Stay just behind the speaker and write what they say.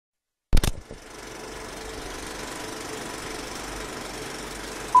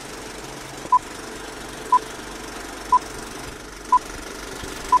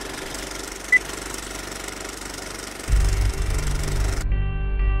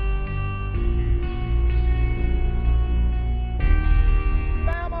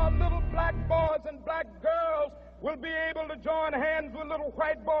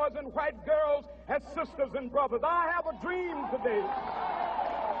and white girls as sisters and brothers. I have a dream today.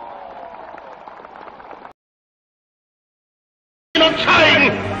 Und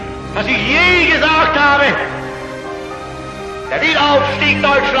zeigen, dass ich je gesagt habe, der Wiederaufstieg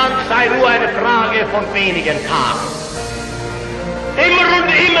Deutschlands sei nur eine Frage von wenigen Tagen. Immer und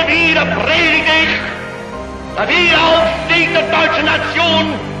immer wieder predige ich, der Wiederaufstieg der deutschen Nation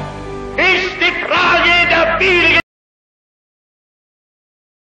ist die Frage der wenigen.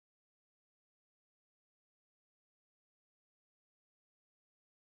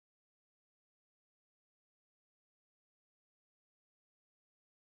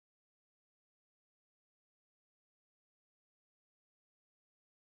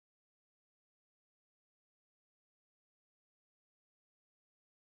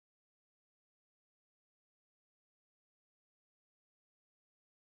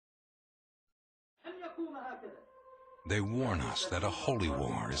 They warn us that a holy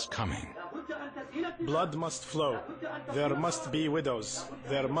war is coming. Blood must flow. There must be widows.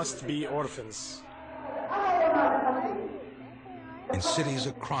 There must be orphans. In cities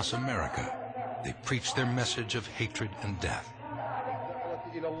across America, they preach their message of hatred and death.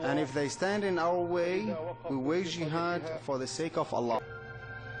 And if they stand in our way, we wage jihad for the sake of Allah.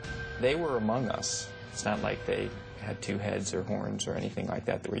 They were among us. It's not like they had two heads or horns or anything like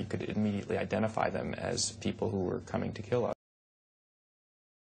that, where you could immediately identify them as people who were coming to kill us.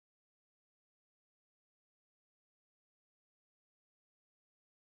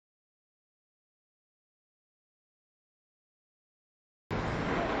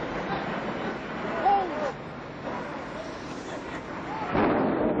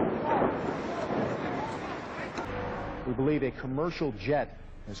 We believe a commercial jet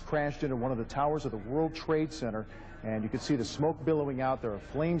has crashed into one of the towers of the World Trade Center, and you can see the smoke billowing out there,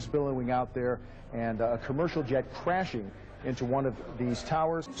 flames billowing out there, and a commercial jet crashing into one of these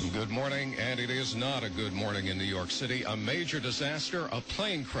towers. Good morning, and it is not a good morning in New York City. A major disaster, a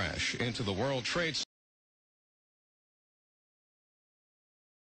plane crash into the World Trade Center.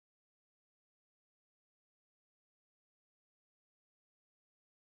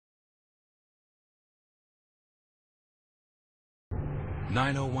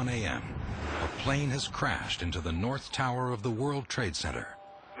 At 9:01 a.m., a plane has crashed into the North Tower of the World Trade Center.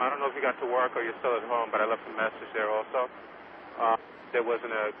 I don't know if you got to work or you're still at home, but I left a message there also. There was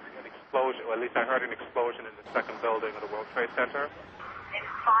an explosion, or at least I heard an explosion in the second building of the World Trade Center.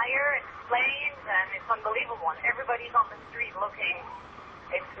 It's fire, it's flames, and it's unbelievable. And everybody's on the street looking.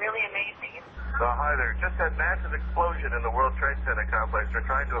 It's really amazing. Hi there. Just had massive explosion in the World Trade Center complex. They're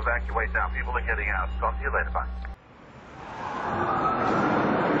trying to evacuate now. People are getting out. Talk to you later. Bye.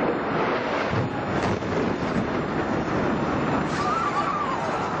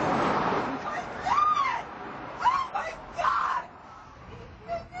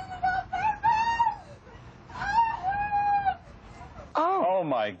 Oh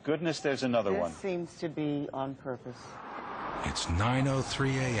my goodness, there's another one. This seems to be on purpose. It's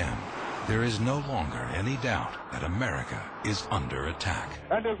 9:03 a.m. There is no longer any doubt that America is under attack.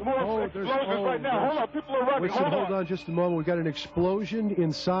 And there's more explosions right now. Hold on, people are running. Hold on just a moment. We've got an explosion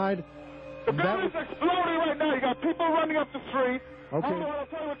inside. The building's exploding right now. You got people running up the street. Okay. Hold on, I'll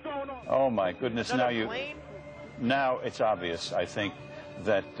tell you what's going on. Oh my goodness, now it's obvious, I think,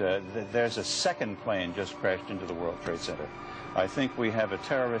 that there's a second plane just crashed into the World Trade Center. I think we have a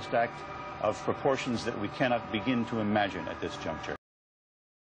terrorist act of proportions that we cannot begin to imagine at this juncture.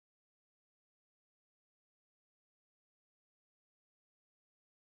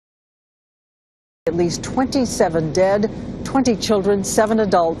 At least 27 dead, 20 children, 7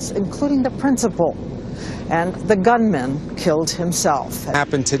 adults, including the principal. And the gunman killed himself. What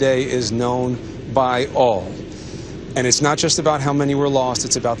happened today is known by all. And it's not just about how many were lost,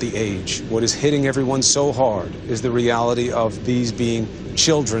 it's about the age. What is hitting everyone so hard is the reality of these being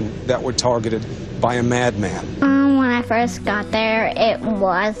children that were targeted by a madman. When I first got there, it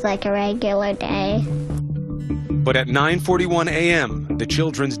was like a regular day. But at 9:41 a.m., the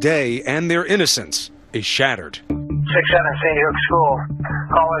children's day and their innocence is shattered. 6-7 St. Hook School.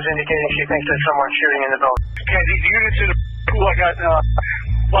 Callers indicating she thinks there's someone shooting in the building. Okay, the units in the pool, I got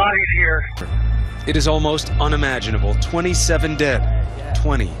bodies here. It is almost unimaginable. 27 dead,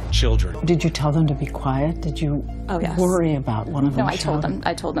 20 children. Did you tell them to be quiet? Did you worry about one of them? No, I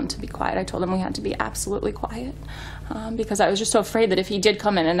told them to be quiet. I told them we had to be absolutely quiet because I was just so afraid that if he did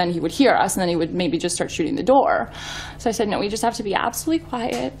come in and then he would hear us and then he would maybe just start shooting the door. So I said, no, we just have to be absolutely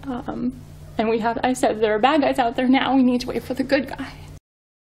quiet. And I said, there are bad guys out there now. We need to wait for the good guy.